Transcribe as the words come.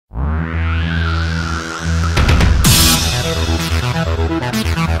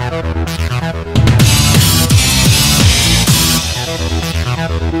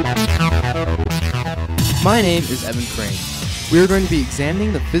My name is Evan Crane. We are going to be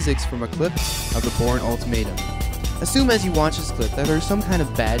examining the physics from a clip of the Bourne Ultimatum. Assume as you watch this clip that there is some kind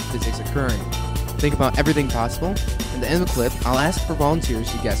of bad physics occurring. Think about everything possible. At the end of the clip, I'll ask for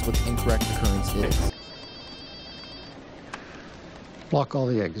volunteers to guess what the incorrect occurrence is. Block all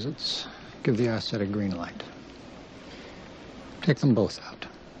the exits. Give the asset a green light. Take them both out.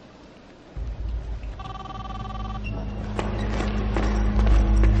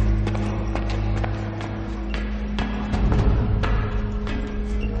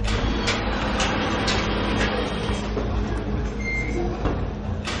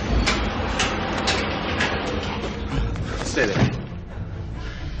 Stay there.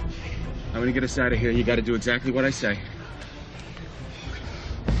 I'm gonna get us out of here. You gotta do exactly what I say.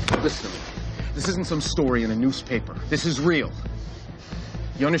 Listen to me. This isn't some story in a newspaper. This is real.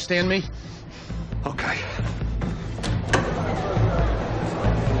 You understand me? Okay.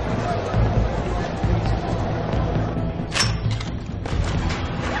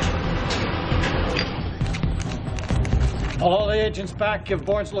 All the agents back. Give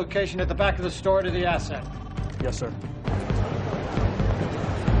Bourne's location at the back of the store to the asset. Yes, sir.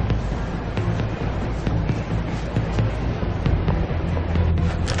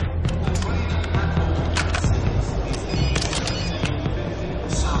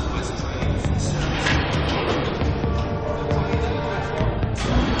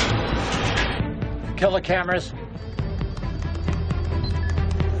 Kill the cameras.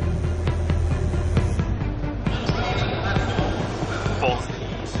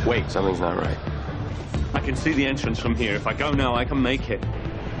 Wait, something's not right. I can see the entrance from here. If I go now, I can make it.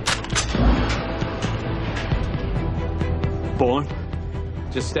 Bourne?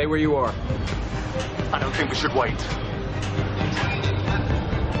 Just stay where you are. I don't think we should wait.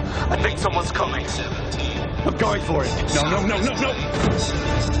 I think someone's coming. I'm going for it. No.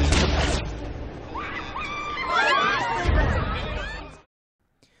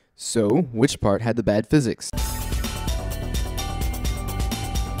 So, which part had the bad physics?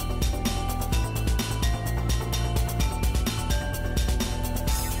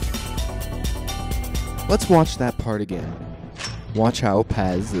 Let's watch that part again. Watch how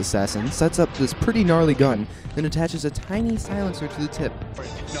Paz, the assassin, sets up this pretty gnarly gun, then attaches a tiny silencer to the tip.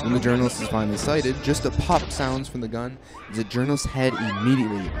 When the journalist is finally sighted, just a pop sounds from the gun as the journalist's head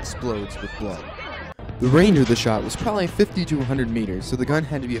immediately explodes with blood. The range of the shot was probably 50 to 100 meters, so the gun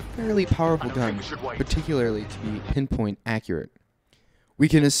had to be a fairly powerful gun, particularly to be pinpoint accurate. We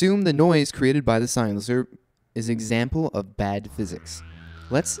can assume the noise created by the silencer is an example of bad physics.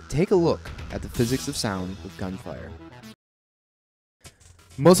 Let's take a look at the physics of sound with gunfire.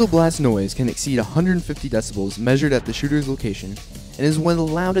 Muzzle blast noise can exceed 150 decibels measured at the shooter's location and is one of the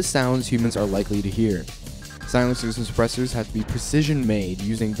loudest sounds humans are likely to hear. Silencers and suppressors have to be precision made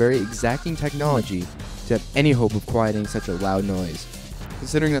using very exacting technology to have any hope of quieting such a loud noise.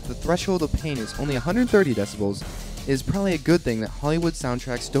 Considering that the threshold of pain is only 130 decibels, it is probably a good thing that Hollywood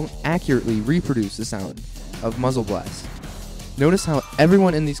soundtracks don't accurately reproduce the sound of muzzle blasts. Notice how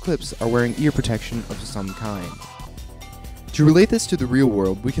everyone in these clips are wearing ear protection of some kind. To relate this to the real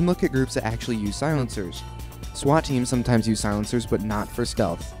world, we can look at groups that actually use silencers. SWAT teams sometimes use silencers, but not for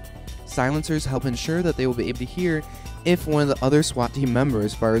stealth. Silencers help ensure that they will be able to hear if one of the other SWAT team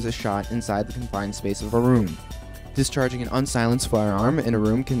members fires a shot inside the confined space of a room. Discharging an unsilenced firearm in a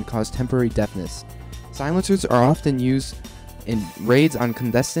room can cause temporary deafness. Silencers are often used in raids on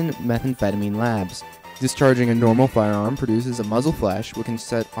clandestine methamphetamine labs. Discharging a normal firearm produces a muzzle flash which can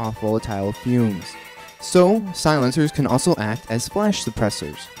set off volatile fumes. So, silencers can also act as flash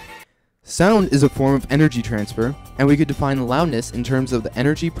suppressors. Sound is a form of energy transfer, and we could define loudness in terms of the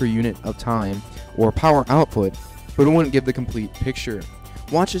energy per unit of time, or power output, but it wouldn't give the complete picture.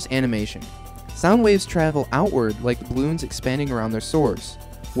 Watch this animation. Sound waves travel outward like the balloons expanding around their source.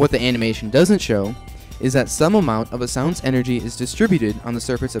 What the animation doesn't show is that some amount of a sound's energy is distributed on the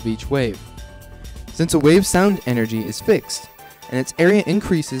surface of each wave. Since a wave's sound energy is fixed, and its area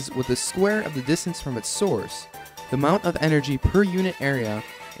increases with the square of the distance from its source, the amount of energy per unit area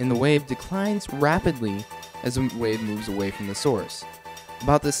in the wave declines rapidly as the wave moves away from the source.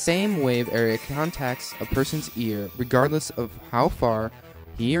 About the same wave area contacts a person's ear regardless of how far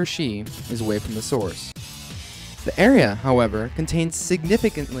he or she is away from the source. The area, however, contains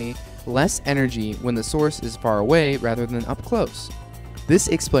significantly less energy when the source is far away rather than up close. This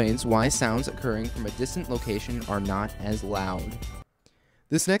explains why sounds occurring from a distant location are not as loud.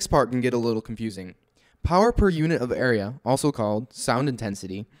 This next part can get a little confusing. Power per unit of area, also called sound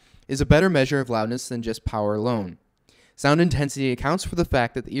intensity, is a better measure of loudness than just power alone. Sound intensity accounts for the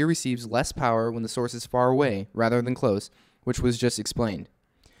fact that the ear receives less power when the source is far away rather than close, which was just explained.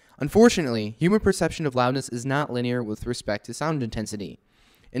 Unfortunately, human perception of loudness is not linear with respect to sound intensity.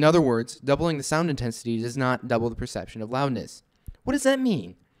 In other words, doubling the sound intensity does not double the perception of loudness. What does that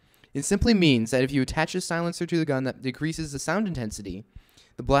mean? It simply means that if you attach a silencer to the gun that decreases the sound intensity,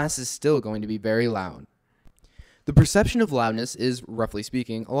 the blast is still going to be very loud. The perception of loudness is, roughly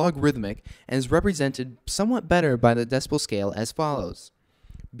speaking, logarithmic and is represented somewhat better by the decibel scale as follows.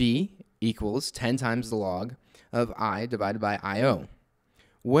 B equals 10 times the log of I divided by IO,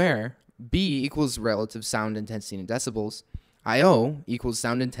 where B equals relative sound intensity in decibels, IO equals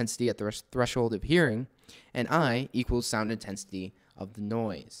sound intensity at the threshold of hearing, and I equals sound intensity of the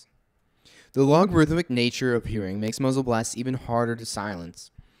noise. The logarithmic nature of hearing makes muzzle blasts even harder to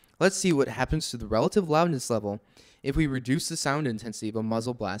silence. Let's see what happens to the relative loudness level if we reduce the sound intensity of a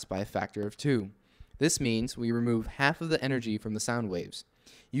muzzle blast by a factor of 2. This means we remove half of the energy from the sound waves.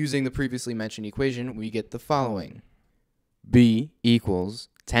 Using the previously mentioned equation, we get the following. B equals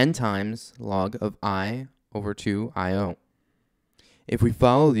 10 times log of I over 2 IO. If we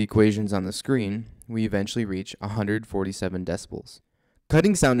follow the equations on the screen, we eventually reach 147 decibels.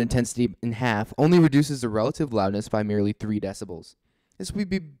 Cutting sound intensity in half only reduces the relative loudness by merely 3 decibels. This would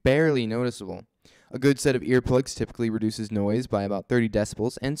be barely noticeable. A good set of earplugs typically reduces noise by about 30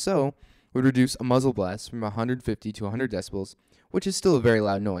 decibels, and so would reduce a muzzle blast from 150 to 100 decibels, which is still a very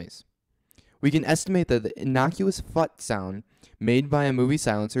loud noise. We can estimate that the innocuous FUT sound made by a movie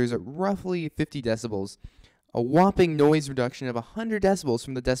silencer is at roughly 50 decibels, a whopping noise reduction of 100 decibels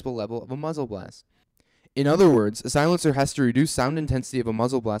from the decibel level of a muzzle blast. In other words, a silencer has to reduce sound intensity of a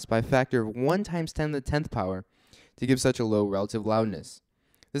muzzle blast by a factor of 1 times 10 to the 10th power to give such a low relative loudness.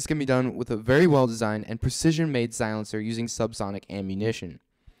 This can be done with a very well-designed and precision-made silencer using subsonic ammunition.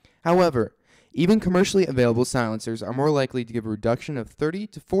 However, even commercially available silencers are more likely to give a reduction of 30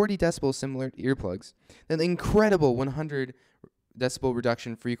 to 40 decibels similar to earplugs than the incredible 100 decibel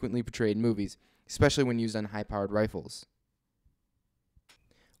reduction frequently portrayed in movies, especially when used on high-powered rifles.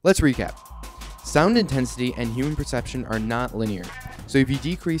 Let's recap. Sound intensity and human perception are not linear, so if you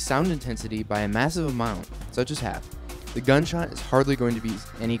decrease sound intensity by a massive amount, such as half, the gunshot is hardly going to be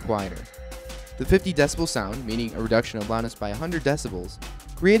any quieter. The 50 decibel sound, meaning a reduction of loudness by 100 decibels,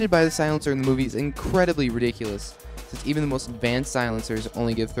 created by the silencer in the movie is incredibly ridiculous, since even the most advanced silencers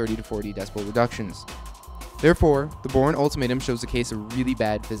only give 30 to 40 decibel reductions. Therefore, the Bourne Ultimatum shows a case of really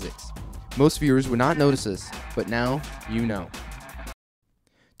bad physics. Most viewers would not notice this, but now you know.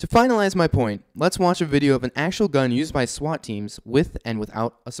 To finalize my point, let's watch a video of an actual gun used by SWAT teams with and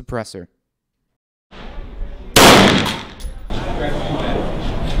without a suppressor.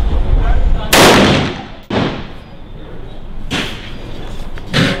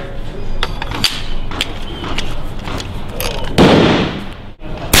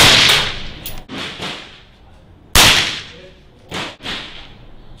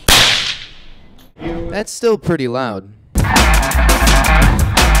 That's still pretty loud.